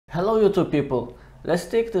Hello YouTube people, let's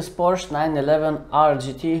take this Porsche 911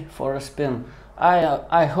 RGT for a spin.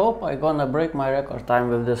 I hope I'm gonna break my record time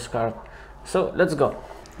with this car. So let's go.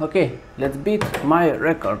 Okay, let's beat my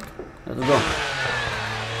record. Let's go.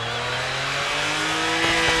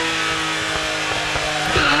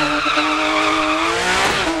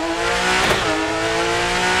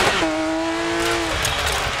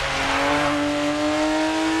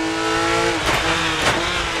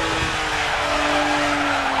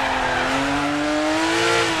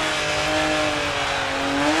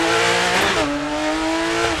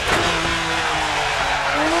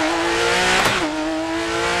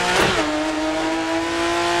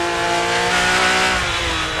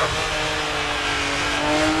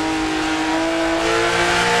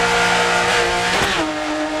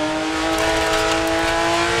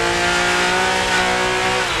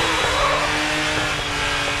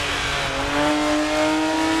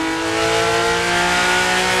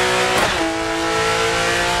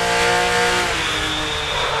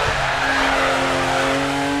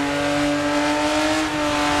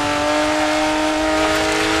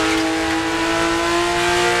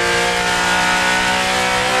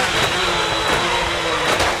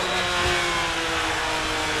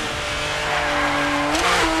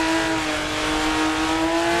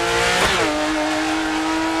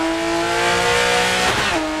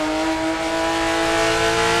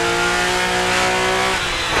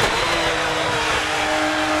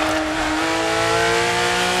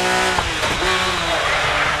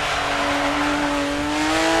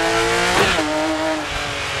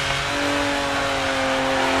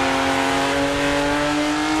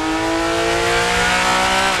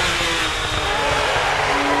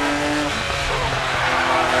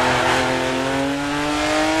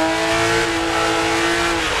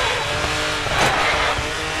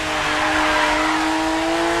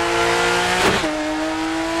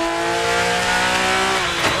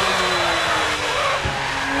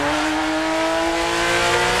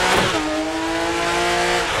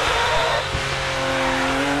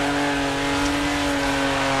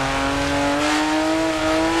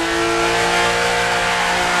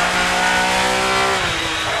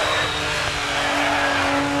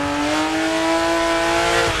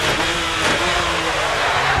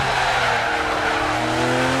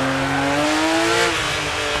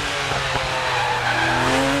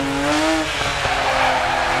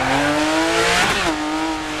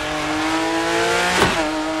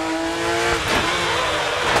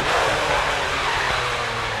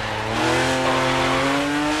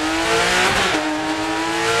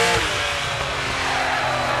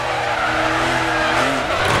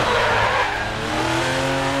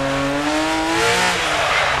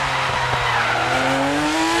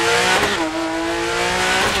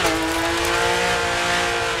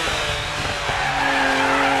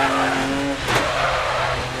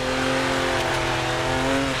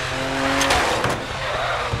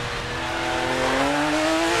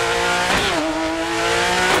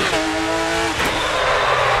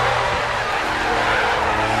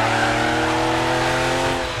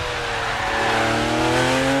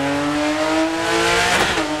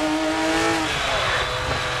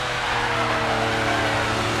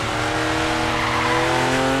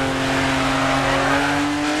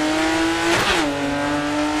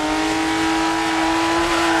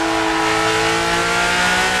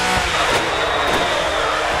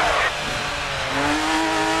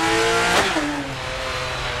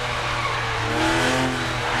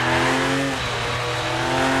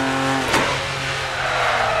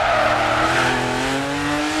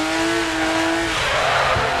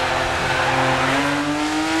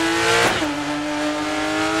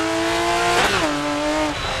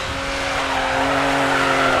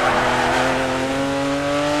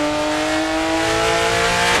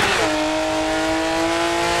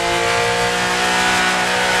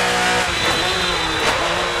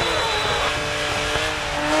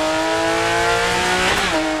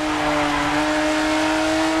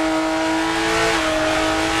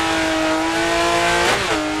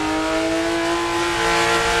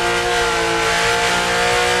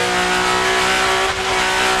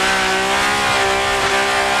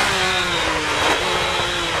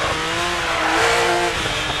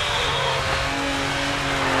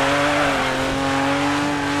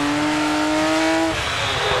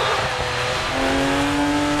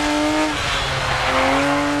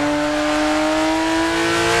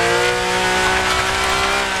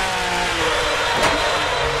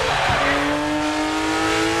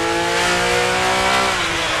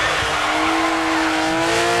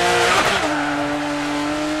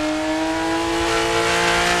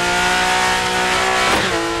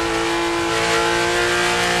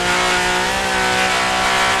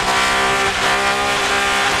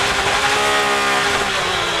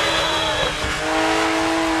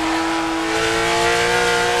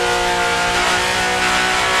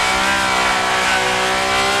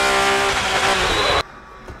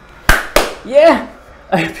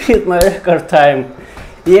 I beat my record time.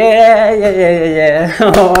 Yeah.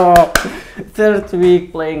 Oh, third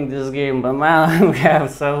week playing this game, but man, we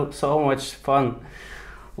have so much fun.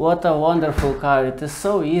 What a wonderful car. It is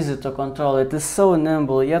so easy to control. It is so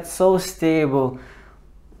nimble yet so stable.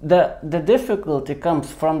 The difficulty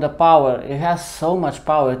comes from the power. It has so much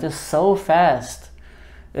power. It is so fast.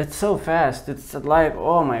 It's so fast. It's like,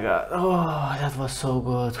 oh my god. Oh, that was so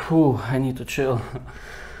good. Whew, I need to chill.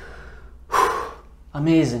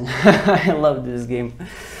 Amazing. I love this game.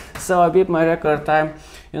 So I beat my record time.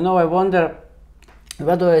 You know, I wonder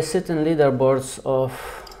whether I sit in leaderboards of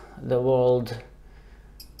the world.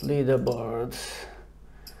 Leaderboards.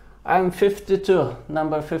 I'm 52,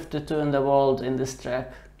 number 52 in the world in this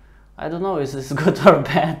track. I don't know is this good or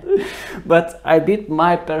bad, but I beat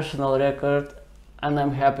my personal record and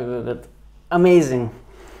I'm happy with it. Amazing.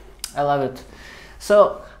 I love it.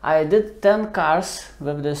 So I did 10 cars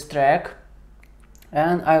with this track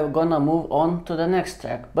and I'm gonna move on to the next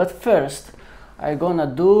track. But first I'm gonna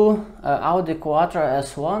do Audi Quattro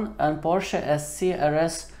S1 and Porsche SC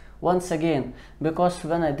RS once again, because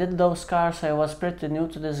when I did those cars I was pretty new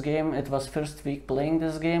to this game. It was first week playing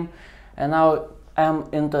this game and now I'm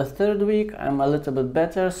in the third week. I'm a little bit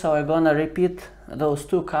better, so I'm gonna repeat those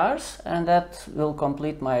two cars and that will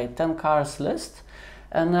complete my 10 cars list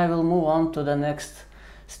and I will move on to the next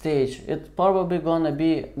stage. It's probably gonna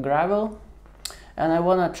be gravel and I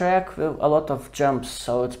want a track with a lot of jumps,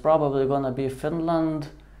 so it's probably gonna be Finland,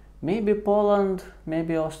 maybe Poland,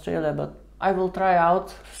 maybe Australia, but I will try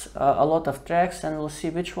out a lot of tracks and we'll see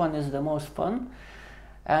which one is the most fun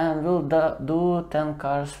and we'll do 10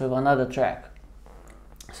 cars with another track.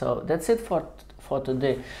 So that's it for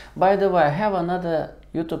today. By the way, I have another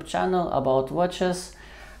YouTube channel about watches,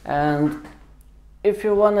 and if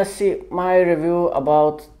you wanna see my review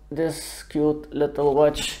about this cute little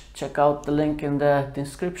watch, check out the link in the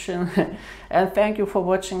description. And thank you for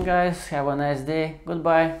watching, guys. Have a nice day.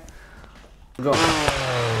 Goodbye. Go.